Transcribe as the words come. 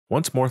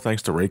Once more,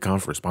 thanks to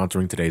Raycon for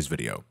sponsoring today's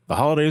video. The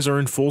holidays are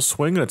in full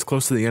swing and it's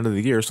close to the end of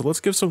the year, so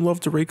let's give some love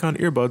to Raycon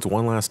earbuds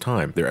one last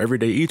time. Their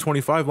everyday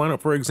E25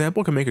 lineup, for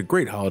example, can make a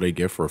great holiday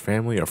gift for a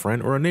family, a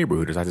friend, or a neighbor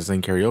who decides to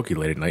sing karaoke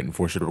late at night and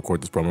force you to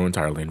record this promo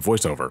entirely in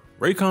voiceover.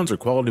 Raycons are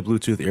quality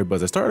Bluetooth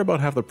earbuds that start at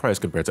about half the price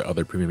compared to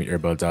other premium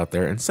earbuds out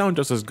there and sound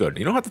just as good.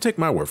 You don't have to take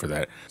my word for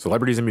that.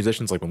 Celebrities and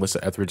musicians like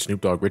Melissa Etheridge,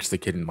 Snoop Dogg, Rich the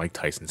Kid, and Mike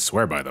Tyson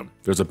swear by them.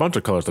 There's a bunch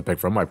of colors to pick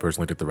from. I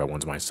personally took the red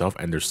ones myself,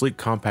 and their sleek,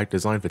 compact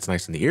design fits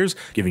nice in the ears,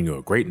 giving you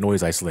a great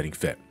noise isolating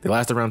fit. They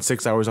last around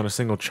 6 hours on a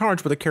single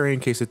charge, but the carrying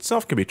case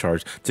itself can be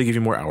charged to give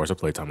you more hours of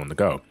playtime on the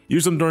go.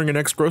 Use them during your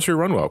next grocery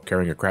run while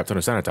carrying a crap ton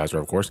of sanitizer,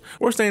 of course,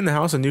 or stay in the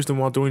house and use them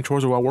while doing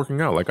chores or while working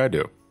out like I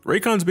do.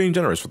 Raycon's being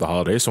generous for the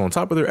holidays, so on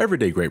top of their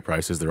everyday great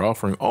prices, they're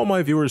offering all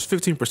my viewers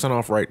 15%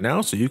 off right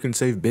now so you can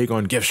save big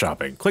on gift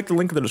shopping. Click the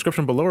link in the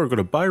description below or go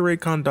to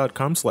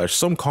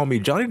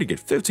buyraycon.com/somecallmejohnny to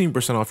get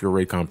 15% off your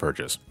Raycon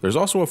purchase. There's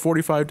also a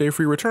 45-day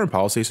free return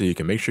policy so you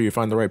can make sure you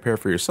find the right pair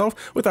for yourself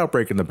without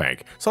breaking the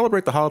bank.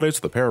 Celebrate the holidays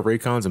with a pair of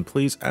Raycons and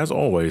please, as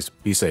always,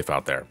 be safe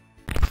out there.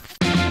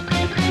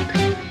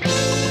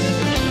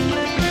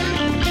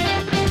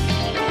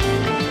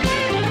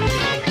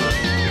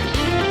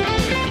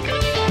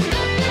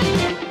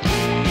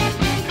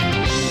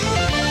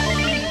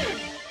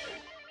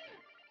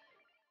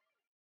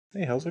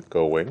 Hey, how's it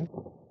going?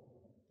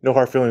 No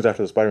hard feelings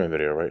after the Spider-Man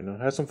video, right?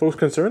 I had some folks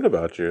concerned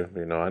about you.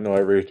 I know I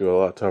raised you a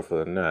lot tougher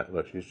than that.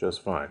 Look, she's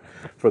just fine.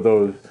 For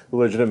those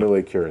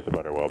legitimately curious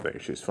about her well-being,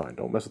 she's fine.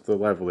 Don't mess with the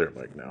lavalier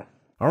mic now.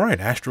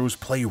 Alright, Astro's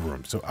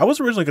Playroom. So I was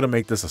originally going to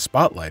make this a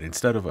spotlight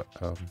instead of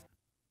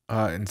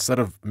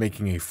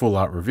making a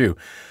full-out review.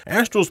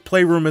 Astro's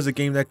Playroom is a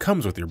game that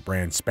comes with your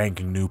brand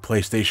spanking new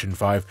PlayStation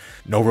 5.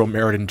 No real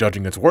merit in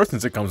judging its worth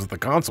since it comes with the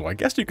console. I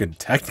guess you could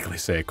technically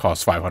say it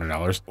costs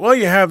 $500. Well,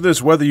 you have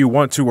this whether you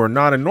want to or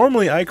not, and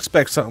normally I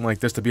expect something like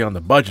this to be on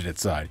the budgeted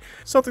side.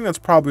 Something that's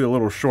probably a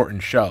little short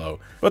and shallow.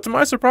 But to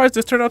my surprise,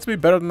 this turned out to be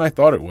better than I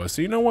thought it was,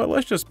 so you know what,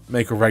 let's just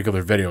make a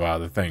regular video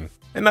out of the thing.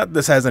 And not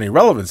this has any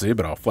relevancy,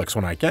 but I'll flex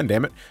when I can,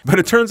 damn it. But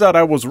it turns out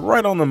I was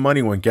right on the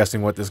money when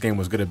guessing what this game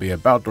was going to be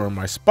about during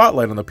my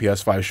spotlight on the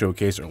PS5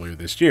 showcase earlier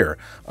this year.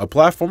 A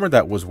platformer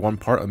that was one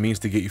part a means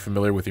to get you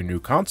familiar with your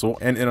new console,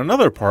 and in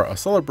another part a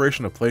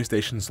celebration of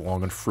PlayStation's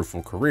long and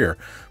fruitful career.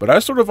 But I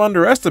sort of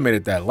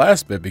underestimated that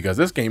last bit because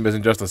this game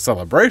isn't just a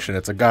celebration,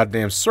 it's a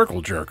goddamn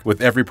circle jerk,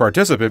 with every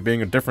participant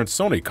being a different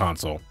Sony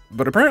console.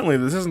 But apparently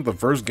this isn't the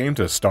first game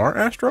to star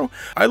Astro.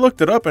 I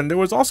looked it up and there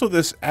was also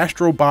this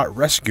Astrobot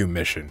rescue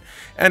mission.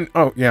 And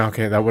oh yeah,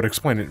 okay, that would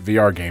explain it,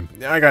 VR game.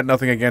 I got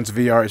nothing against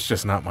VR, it's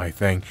just not my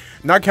thing.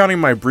 Not counting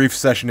my brief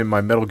session in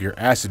my Metal Gear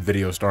Acid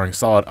video starring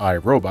Solid Eye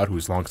Robot,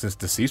 who's long since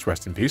deceased,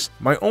 rest in peace.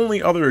 My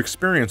only other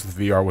experience with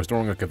VR was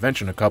during a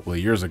convention a couple of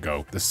years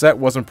ago. The set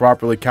wasn't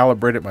properly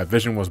calibrated, my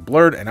vision was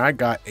blurred, and I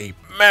got a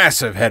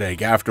massive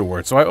headache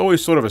afterwards, so I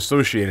always sort of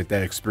associated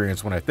that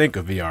experience when I think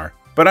of VR.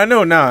 But I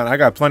know now, and I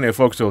got plenty of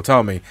folks who'll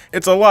tell me,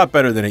 it's a lot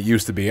better than it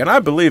used to be, and I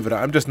believe it.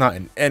 I'm just not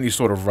in any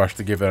sort of rush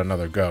to give it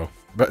another go.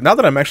 But now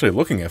that I'm actually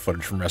looking at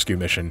footage from Rescue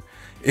Mission,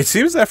 it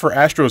seems that for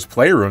Astro's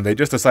Playroom, they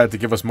just decided to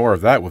give us more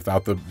of that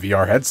without the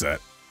VR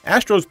headset.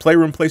 Astro's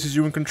Playroom places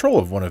you in control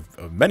of one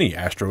of many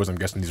Astros. I'm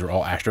guessing these are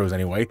all Astros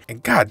anyway.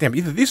 And goddamn,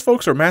 either these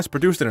folks are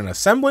mass-produced in an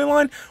assembly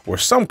line, or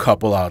some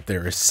couple out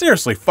there is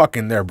seriously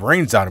fucking their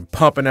brains out and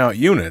pumping out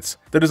units.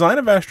 The design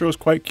of Astro is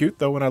quite cute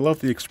though, and I love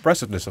the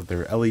expressiveness of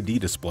their LED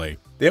display.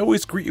 They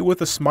always greet you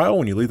with a smile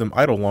when you leave them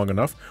idle long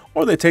enough,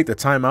 or they take the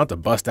time out to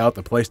bust out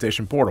the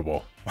PlayStation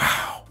Portable.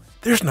 Wow.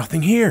 There's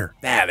nothing here.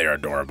 Nah, they're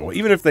adorable,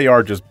 even if they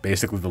are just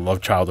basically the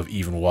love child of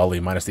Eve and Wally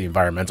minus the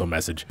environmental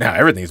message. Now,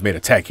 everything's made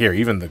of tech here,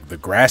 even the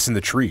grass and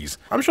the trees.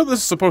 I'm sure this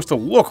is supposed to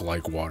look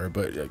like water,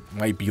 but it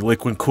might be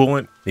liquid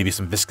coolant, maybe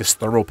some viscous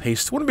thorough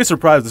paste. Wouldn't be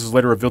surprised this is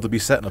later revealed to be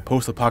set in a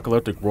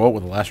post-apocalyptic world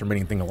where the last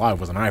remaining thing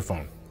alive was an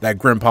iPhone. That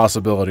grim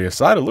possibility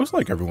aside, it looks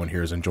like everyone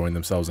here is enjoying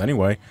themselves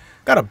anyway.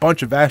 Got a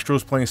bunch of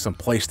Astros playing some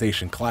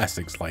PlayStation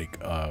classics like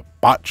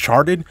Bot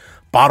Charted,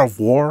 Bot of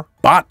War,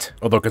 Bot,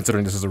 although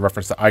considering this is a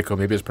reference to Ico,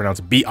 maybe it's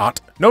pronounced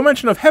Beot. No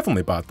mention of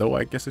Heavenly Bot though,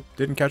 I guess it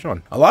didn't catch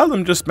on. A lot of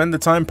them just spend the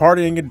time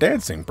partying and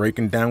dancing,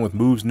 breaking down with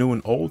moves new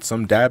and old,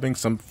 some dabbing,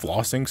 some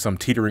flossing, some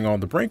teetering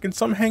on the brink, and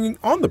some hanging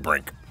on the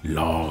brink.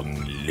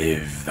 Long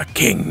live the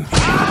king.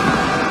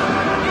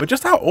 But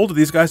just how old are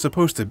these guys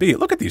supposed to be?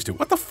 Look at these two.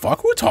 What the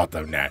fuck? Who taught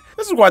them that?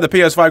 This is why the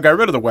PS5 got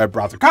rid of the web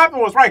browser. Copper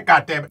was right,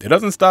 goddammit. It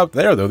doesn't stop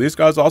there, though. These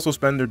guys also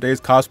spend their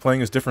days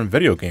cosplaying as different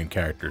video game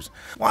characters.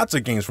 Lots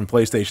of games from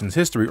PlayStation's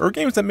history, or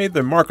games that made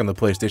their mark on the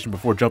PlayStation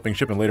before jumping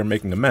ship and later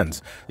making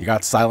amends. You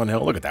got Silent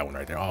Hill. Look at that one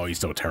right there. Oh, he's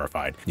so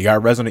terrified. You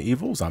got Resident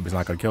Evil. Zombie's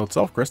not gonna kill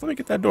itself. Chris, let me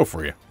get that door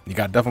for you. You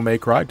got Devil May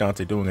Cry.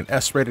 Dante doing an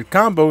S-rated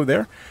combo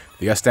there.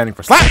 The S standing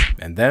for slap.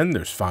 And then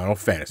there's Final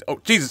Fantasy. Oh,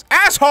 Jesus.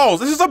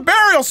 Assholes! This is a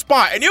burial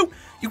spot, and you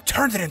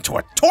turned it into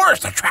a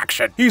tourist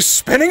attraction. He's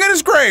spinning in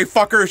his grave,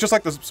 fucker. It's just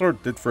like the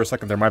sword did for a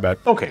second there, my bad.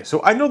 Okay,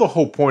 so I know the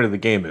whole point of the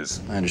game is...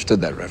 I understood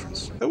that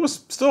reference. There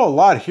was still a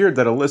lot here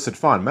that elicit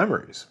fond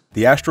memories.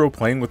 The Astro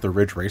playing with the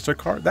Ridge Racer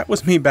car, that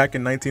was me back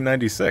in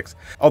 1996.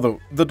 Although,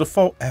 the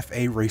default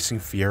FA Racing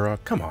Fiera,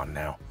 come on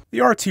now. The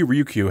RT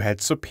Ryukyu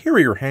had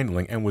superior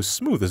handling and was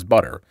smooth as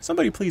butter.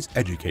 Somebody please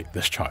educate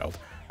this child.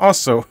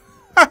 Also,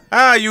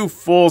 haha, you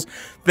fools,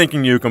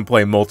 thinking you can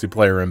play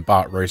multiplayer in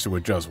Bot Racer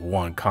with just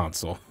one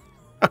console.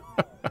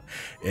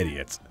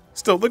 Idiots.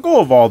 Still, the goal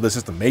of all this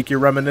is to make you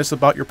reminisce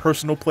about your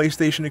personal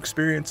PlayStation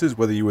experiences,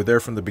 whether you were there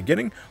from the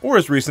beginning or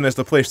as recent as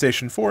the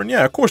PlayStation 4, and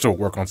yeah, of course it will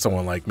work on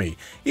someone like me.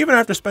 Even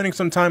after spending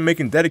some time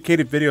making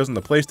dedicated videos on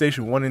the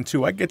PlayStation 1 and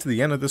 2, I get to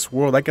the end of this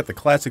world, I get the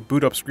classic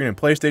boot up screen and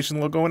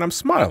PlayStation logo, and I'm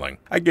smiling.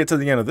 I get to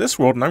the end of this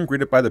world and I'm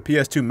greeted by the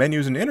PS2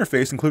 menus and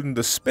interface, including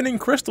the spinning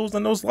crystals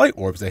and those light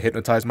orbs that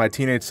hypnotize my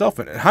teenage self,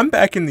 and I'm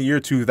back in the year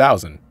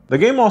 2000. The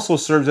game also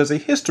serves as a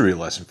history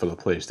lesson for the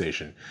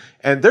PlayStation,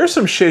 and there's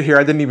some shit here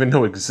I didn't even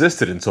know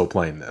existed until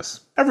playing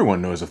this. Everyone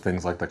knows of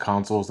things like the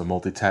consoles, the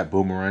multi-tap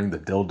boomerang, the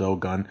dildo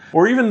gun,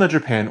 or even the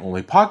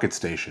Japan-only Pocket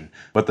Station,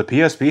 but the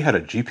PSP had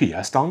a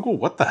GPS dongle?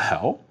 What the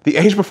hell? The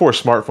age before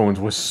smartphones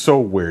was so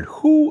weird.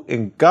 Who,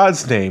 in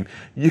God's name,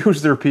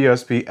 used their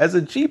PSP as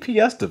a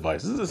GPS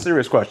device? This is a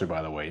serious question,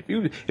 by the way.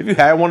 If you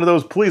had one of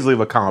those, please leave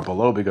a comment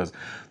below, because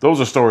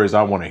those are stories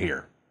I want to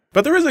hear.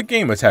 But there is a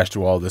game attached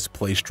to all this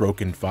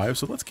Playstroke 5,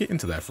 so let's get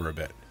into that for a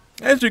bit.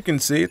 As you can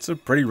see, it's a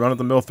pretty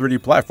run-of-the-mill 3D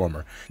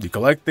platformer. You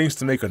collect things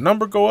to make a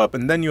number go up,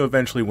 and then you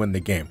eventually win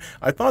the game.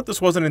 I thought this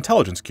was an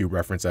Intelligence Cube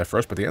reference at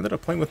first, but they ended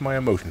up playing with my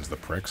emotions, the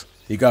pricks.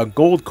 You got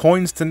gold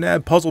coins to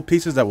nab, puzzle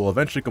pieces that will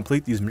eventually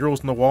complete these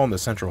murals on the wall in the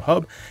central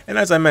hub, and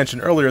as I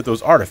mentioned earlier,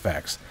 those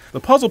artifacts. The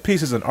puzzle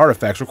pieces and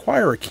artifacts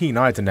require a keen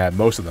eye to nab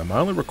most of them. I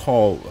only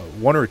recall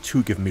one or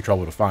two giving me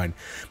trouble to find,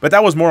 but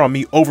that was more on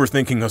me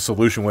overthinking a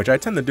solution, which I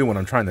tend to do when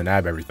I'm trying to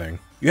nab everything.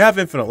 You have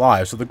infinite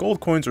lives, so the gold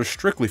coins are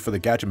strictly for the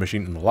gadget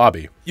machine in the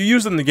lobby. You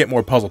use them to get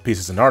more puzzle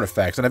pieces and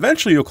artifacts, and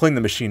eventually you'll clean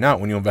the machine out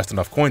when you invest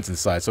enough coins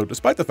inside, so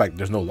despite the fact that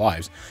there's no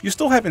lives, you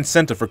still have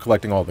incentive for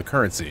collecting all the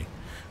currency.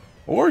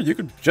 Or you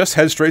could just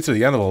head straight to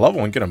the end of the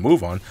level and get a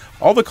move on.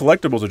 All the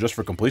collectibles are just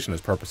for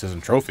completionist purposes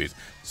and trophies,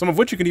 some of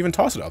which you can even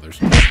toss at others.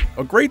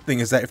 A great thing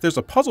is that if there's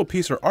a puzzle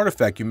piece or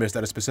artifact you missed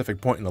at a specific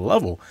point in the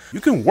level,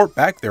 you can warp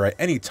back there at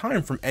any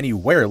time from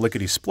anywhere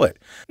lickety-split.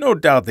 No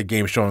doubt the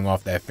game's showing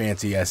off that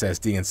fancy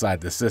SSD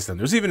inside the system.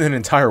 There's even an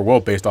entire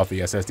world based off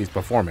the SSD's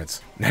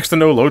performance. Next to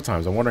no load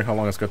times. I'm wondering how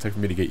long it's going to take for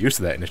me to get used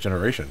to that in this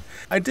generation.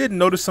 I did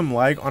notice some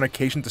lag on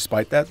occasion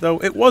despite that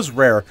though. It was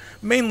rare,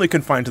 mainly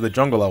confined to the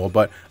jungle level,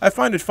 but I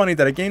find it funny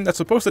that a game that's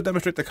supposed to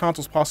demonstrate the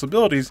console's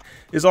possibilities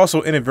is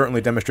also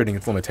inadvertently demonstrating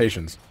its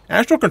limitations.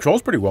 Astro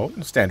controls pretty well,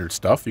 standard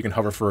stuff. You can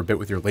hover for a bit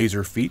with your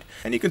laser feet,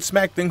 and you can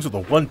smack things with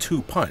a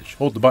 1-2 punch.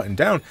 Hold the button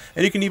down,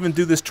 and you can even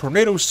do this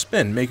tornado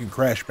spin, making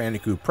Crash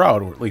Bandicoot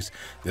proud, or at least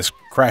this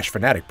Crash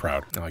fanatic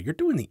proud. Oh, you're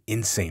doing the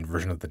insane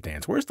version of the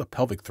dance. Where's the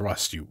pelvic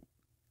thrust, you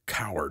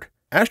coward?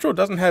 Astro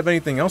doesn't have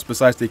anything else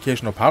besides the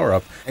occasional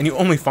power-up, and you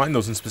only find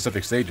those in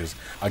specific stages.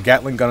 A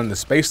Gatling gun in the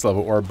space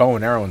level or a bow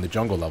and arrow in the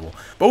jungle level,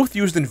 both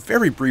used in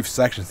very brief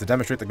sections to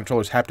demonstrate the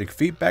controller's haptic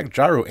feedback,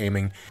 gyro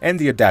aiming, and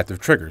the adaptive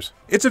triggers.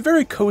 It's a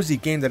very cozy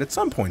game that at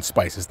some point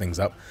spices things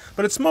up,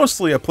 but it's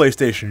mostly a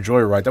PlayStation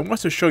joyride that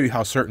wants to show you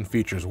how certain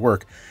features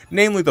work,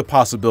 namely the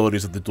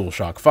possibilities of the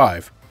DualShock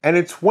 5. And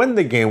it's when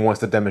the game wants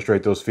to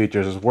demonstrate those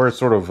features is where it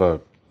sort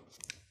of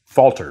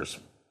falters.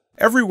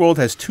 Every world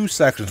has two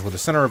sections where the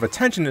center of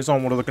attention is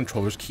on one of the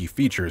controller's key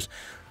features,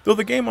 though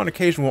the game on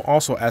occasion will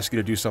also ask you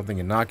to do something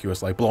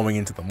innocuous like blowing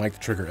into the mic to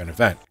trigger an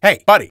event.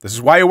 Hey, buddy, this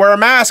is why you wear a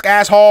mask,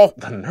 asshole!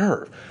 The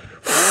nerve.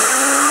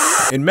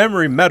 In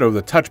Memory Meadow,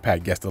 the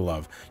touchpad gets the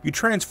love. You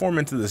transform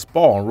into this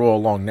ball and roll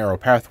along narrow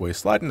pathways,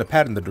 sliding the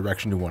pad in the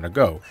direction you want to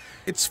go.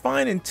 It's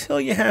fine until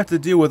you have to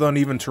deal with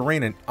uneven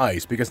terrain and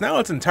ice, because now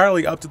it's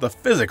entirely up to the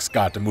physics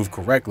god to move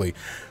correctly.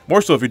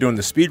 More so if you're doing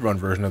the speedrun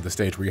version of the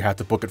stage where you have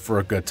to book it for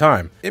a good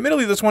time.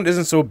 Admittedly, this one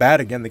isn't so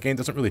bad. Again, the game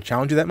doesn't really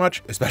challenge you that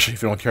much, especially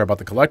if you don't care about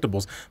the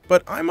collectibles,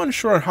 but I'm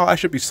unsure on how I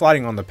should be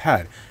sliding on the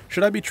pad.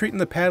 Should I be treating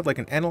the pad like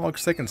an analog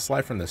stick and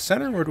slide from the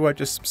center, or do I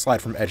just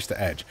slide from edge to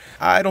edge?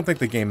 I don't think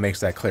the game makes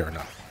that clear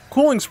enough.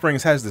 Cooling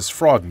Springs has this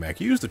frog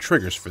mech. You use the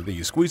triggers for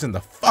these, squeezing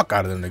the fuck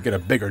out of them to get a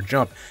bigger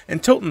jump,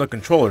 and tilting the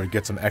controller to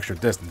get some extra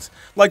distance.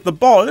 Like the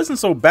ball, it isn't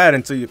so bad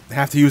until you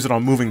have to use it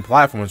on moving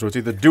platforms where it's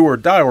either do or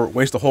die or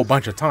waste a whole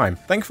bunch of time.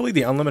 Thankfully,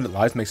 the unlimited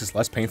lives makes this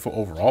less painful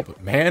overall,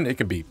 but man, it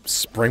can be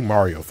Spring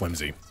Mario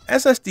flimsy.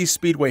 SSD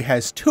Speedway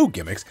has two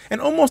gimmicks, and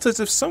almost as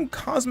if some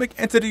cosmic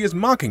entity is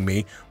mocking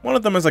me, one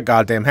of them is a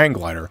goddamn hang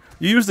glider.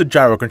 You use the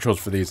gyro controls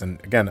for these, and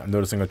again, I'm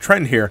noticing a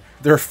trend here.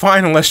 They're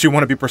fine unless you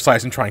want to be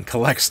precise and try and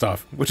collect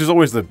stuff, which is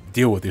always the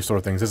deal with these sort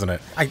of things, isn't it?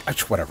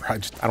 Whatever,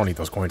 I don't need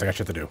those coins, I got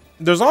shit to do.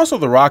 There's also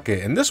the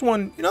rocket, and this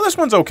one, this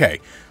one's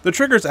okay. The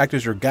triggers act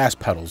as your gas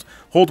pedals.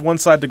 Hold one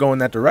side to go in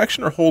that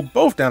direction, or hold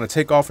both down to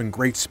take off in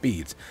great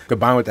speeds.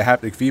 Combined with the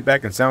haptic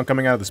feedback and sound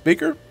coming out of the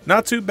speaker,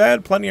 not too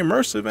bad, plenty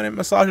immersive, and it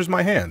massages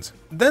my hands.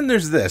 Then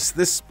there's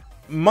this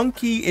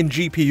monkey in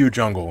GPU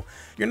jungle.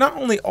 You're not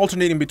only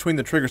alternating between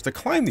the triggers to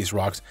climb these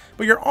rocks,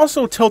 but you're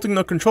also tilting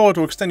the controller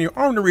to extend your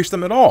arm to reach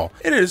them at all.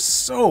 It is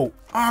so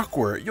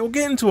awkward. You'll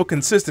get into a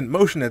consistent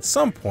motion at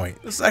some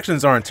point. The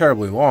sections aren't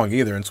terribly long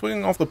either, and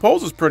swinging off the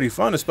poles is pretty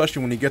fun,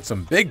 especially when you get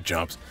some big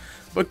jumps.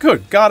 But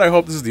good God, I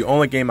hope this is the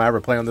only game I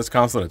ever play on this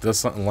console that does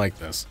something like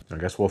this. I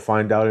guess we'll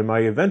find out in my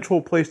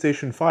eventual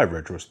PlayStation 5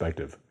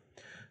 retrospective,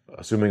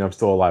 assuming I'm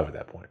still alive at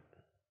that point.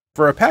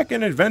 For a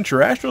pack-in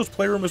adventure, Astro's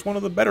Playroom is one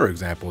of the better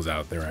examples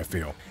out there, I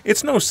feel.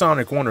 It's no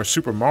Sonic 1 or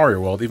Super Mario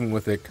World, even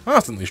with it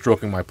constantly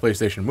stroking my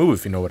PlayStation Move,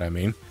 if you know what I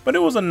mean, but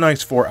it was a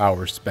nice 4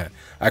 hours spent.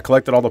 I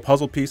collected all the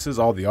puzzle pieces,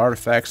 all the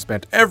artifacts,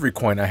 spent every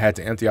coin I had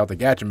to empty out the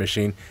gadget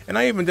machine, and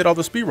I even did all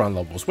the speedrun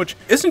levels, which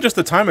isn't just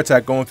a time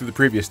attack going through the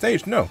previous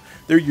stage, no.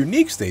 They're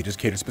unique stages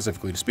catered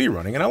specifically to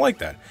speedrunning, and I like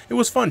that. It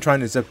was fun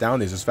trying to zip down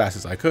these as fast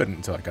as I could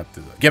until I got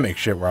to the gimmick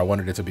shit where I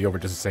wanted it to be over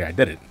just to say I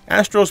did it.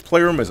 Astro's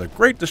Playroom is a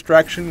great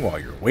distraction while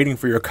you're waiting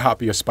for your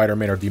copy of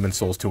Spider-Man or Demon's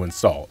Souls to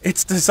install.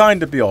 It's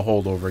designed to be a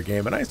holdover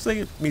game, and I say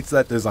it meets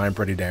that design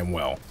pretty damn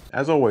well.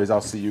 As always,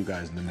 I'll see you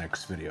guys in the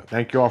next video.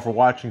 Thank you all for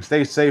watching.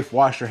 Stay safe,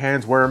 wash your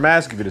hands, wear a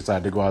mask if you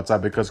decide to go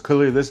outside, because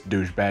clearly this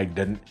douchebag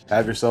didn't.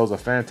 Have yourselves a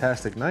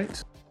fantastic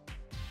night,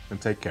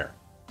 and take care.